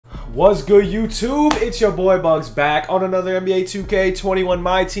What's good, YouTube? It's your boy Bugs back on another NBA 2K21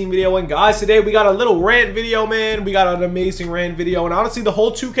 My Team video. And guys, today we got a little rant video, man. We got an amazing rant video, and honestly, the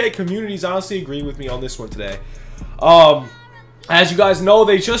whole 2K community is honestly agreeing with me on this one today. As you guys know,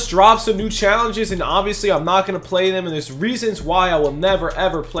 they just dropped some new challenges, and obviously I'm not going to play them, and there's reasons why I will never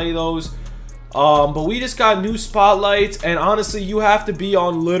ever play those. But we just got new spotlights, and honestly, you have to be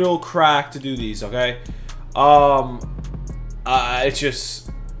on little crack to do these, okay? It's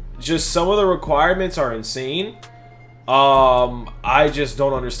just some of the requirements are insane. I just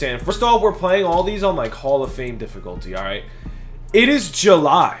don't understand. First off, we're playing all these on like Hall of Fame difficulty, alright? It is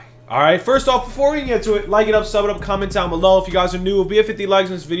July, alright? First off, before we get to it, like it up, sub it up, comment down below. If you guys are new, we'll be at 50 likes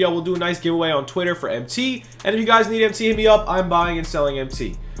in this video. We'll do a nice giveaway on Twitter for MT. And if you guys need MT, hit me up. I'm buying and selling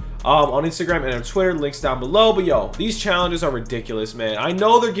MT. On Instagram and on Twitter, links down below. But yo, these challenges are ridiculous, man. I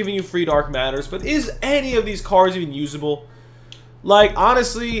know they're giving you free Dark Matters, but is any of these cards even usable? Like,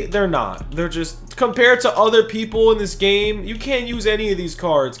 honestly, they're not. They're just, compared to other people in this game, you can't use any of these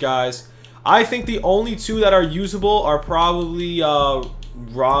cards, guys. I think the only two that are usable are probably,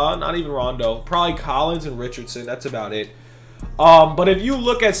 not even Rondo. Probably Collins and Richardson. That's about it. But if you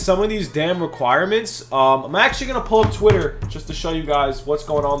look at some of these damn requirements, I'm actually going to pull up Twitter just to show you guys what's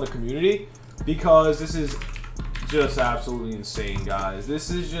going on in the community. Because this is just absolutely insane, guys. This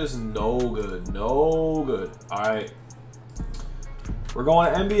is just no good. No good. Alright. We're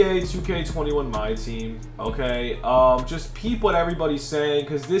going to NBA 2K21 My Team, okay? Just peep what everybody's saying,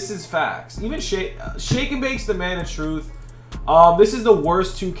 because this is facts. Even Shake and Bake's the man of truth. This is the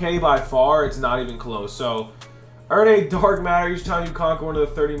worst 2K by far. It's not even close. So, earn a Dark Matter each time you conquer one of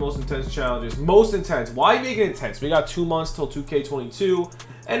the 30 most intense challenges. Most intense. Why make it intense? We got 2 months till 2K22.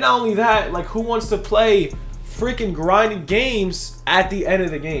 And not only that, like, who wants to play freaking grinding games at the end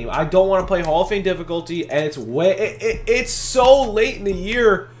of the game? I don't want to play Hall of Fame difficulty, and it's so late in the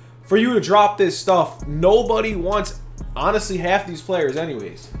year for you to drop this stuff. Nobody wants, honestly, half these players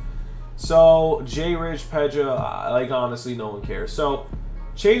anyways. So J Rich, Pedja, like, honestly, no one cares. So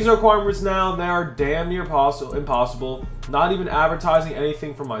change the requirements now. They are damn near impossible. Not even advertising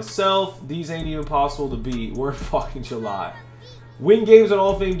anything for myself. These ain't even possible to beat. We're in fucking July. Win games on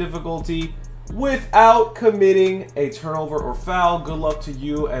Hall of Fame difficulty without committing a turnover or foul. Good luck to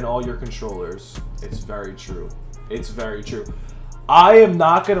you and all your controllers. It's very true. It's very true. I am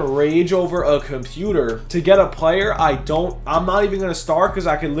not going to rage over a computer to get a player I'm not even going to start, because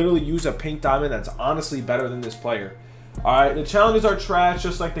I can literally use a pink diamond that's honestly better than this player. Alright, the challenges are trash,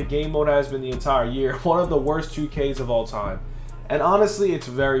 just like the game mode has been the entire year. One of the worst 2Ks of all time. And honestly, it's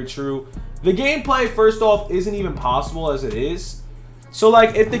very true. The gameplay, first off, isn't even possible as it is. So,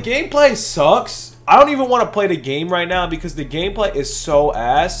 like, if the gameplay sucks, I don't even want to play the game right now because the gameplay is so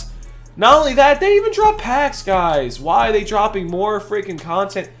ass. Not only that, they even drop packs, guys. Why are they dropping more freaking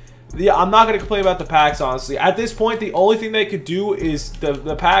content? Yeah, I'm not going to complain about the packs, honestly. At this point, the only thing they could do is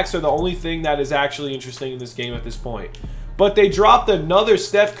the packs are the only thing that is actually interesting in this game at this point. But they dropped another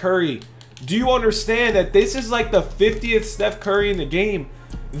Steph Curry. Do you understand that this is like the 50th Steph Curry in the game?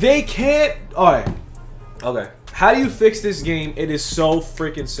 They can't... Alright. Okay. How do you fix this game? It is so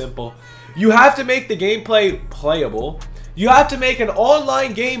freaking simple. You have to make the gameplay playable. You have to make an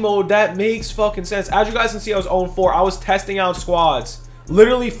online game mode that makes fucking sense. As you guys can see, I was 0-4. I was testing out squads.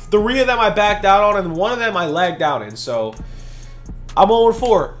 Literally 3 of them I backed out on, and 1 of them I lagged out in. So I'm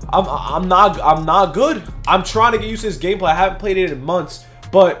 0-4. I'm not good. I'm trying to get used to this gameplay. I haven't played it in months.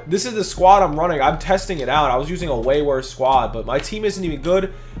 But this is the squad I'm running. I'm testing it out. I was using a way worse squad, but my team isn't even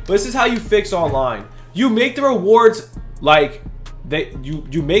good. But this is how you fix online. You make the rewards like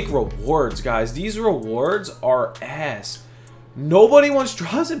you make rewards, guys. These rewards are ass. Nobody wants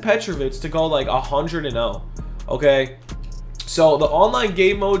Drazen Petrovic to go like 100-0. Okay, so the online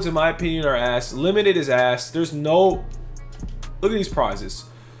game modes, in my opinion, are ass. Limited is ass. There's no. Look at these prizes.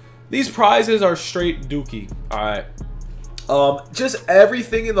 These prizes are straight dookie. All right. Just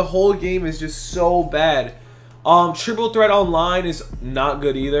everything in the whole game is just so bad. Triple Threat Online is not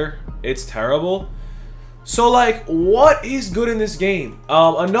good either. It's terrible. So, like, what is good in this game?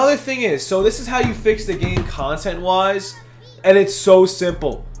 Another thing is, so this is how you fix the game content-wise, and it's so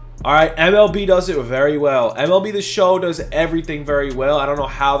simple. Alright, MLB does it very well. MLB The Show does everything very well. I don't know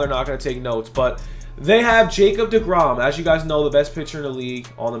how they're not going to take notes, but they have Jacob deGrom, as you guys know, the best pitcher in the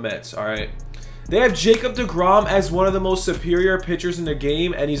league on the Mets, alright? They have Jacob deGrom as one of the most superior pitchers in the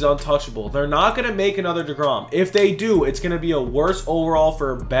game, and he's untouchable. They're not going to make another deGrom. If they do, it's going to be a worse overall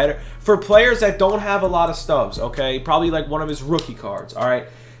for players that don't have a lot of stubs, okay? Probably like one of his rookie cards, all right?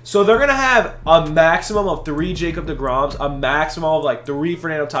 So they're going to have a maximum of 3 Jacob deGroms, a maximum of like 3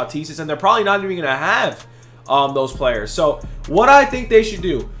 Fernando Tatises, and they're probably not even going to have those players. So what I think they should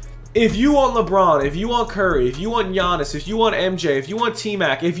do, if you want LeBron, if you want Curry, if you want Giannis, if you want MJ, if you want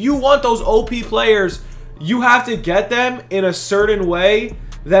T-Mac, if you want those OP players, you have to get them in a certain way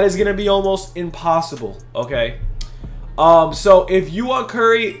that is going to be almost impossible, okay? So if you want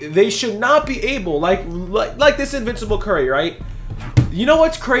Curry, they should not be able, like this Invincible Curry, right? You know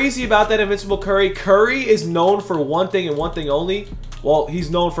what's crazy about that Invincible Curry? Curry is known for one thing and one thing only. Well, he's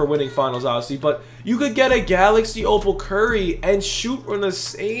known for winning finals, obviously, but you could get a Galaxy Opal Curry and shoot from the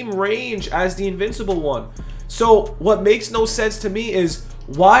same range as the Invincible one. So what makes no sense to me is,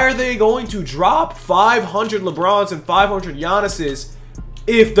 why are they going to drop 500 LeBrons and 500 Giannis's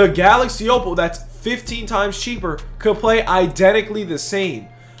if the Galaxy Opal, that's 15 times cheaper, could play identically the same?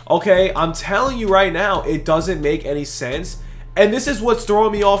 Okay, I'm telling you right now, it doesn't make any sense. And this is what's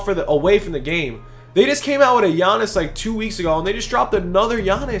throwing me off away from the game. They just came out with a Giannis like 2 weeks ago, and they just dropped another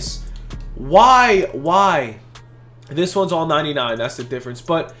Giannis. Why? Why? This one's all 99. That's the difference.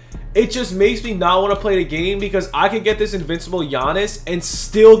 But it just makes me not want to play the game, because I could get this Invincible Giannis and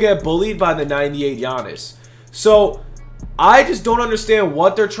still get bullied by the 98 Giannis. So I just don't understand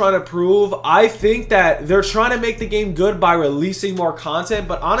what they're trying to prove. I think that they're trying to make the game good by releasing more content,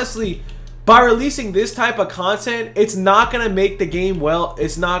 but honestly, by releasing this type of content, it's not going to make the game well.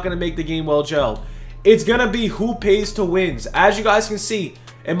 It's not going to make the game well gelled. It's going to be who pays to wins. As you guys can see,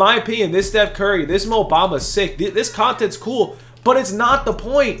 in my opinion, this Steph Curry, this Mo Bamba's sick. This content's cool, but it's not the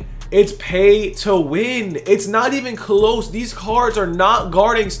point. It's pay to win. It's not even close. These cards are not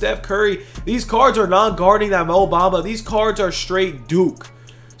guarding Steph Curry. These cards are not guarding that Mo Bamba. These cards are straight Duke.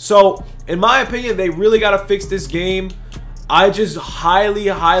 So, in my opinion, they really got to fix this game. I just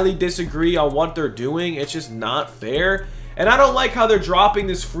highly disagree on what they're doing. It's just not fair. And I don't like how they're dropping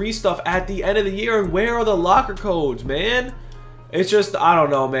this free stuff at the end of the year. And where are the locker codes, man? It's just, I don't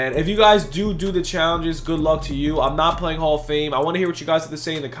know, man. If you guys do the challenges, good luck to you. I'm not playing Hall of Fame. I want to hear what you guys have to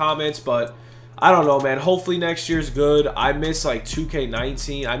say in the comments, but I don't know, man. Hopefully next year's good. I miss like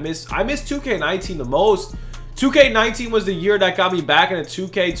 2K19. I miss 2K19 the most. 2K19 was the year that got me back into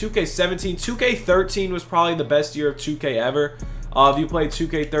 2K. 2K17, 2K13 was probably the best year of 2K ever. If you played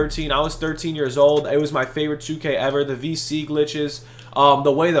 2K13, I was 13 years old. It was my favorite 2K ever. The VC glitches,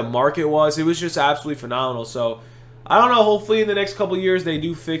 the way the market was, it was just absolutely phenomenal. So I don't know. Hopefully in the next couple years they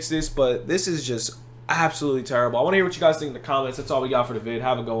do fix this, but this is just absolutely terrible. I want to hear what you guys think in the comments. That's all we got for the vid.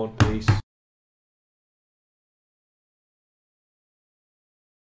 Have a good one. Peace.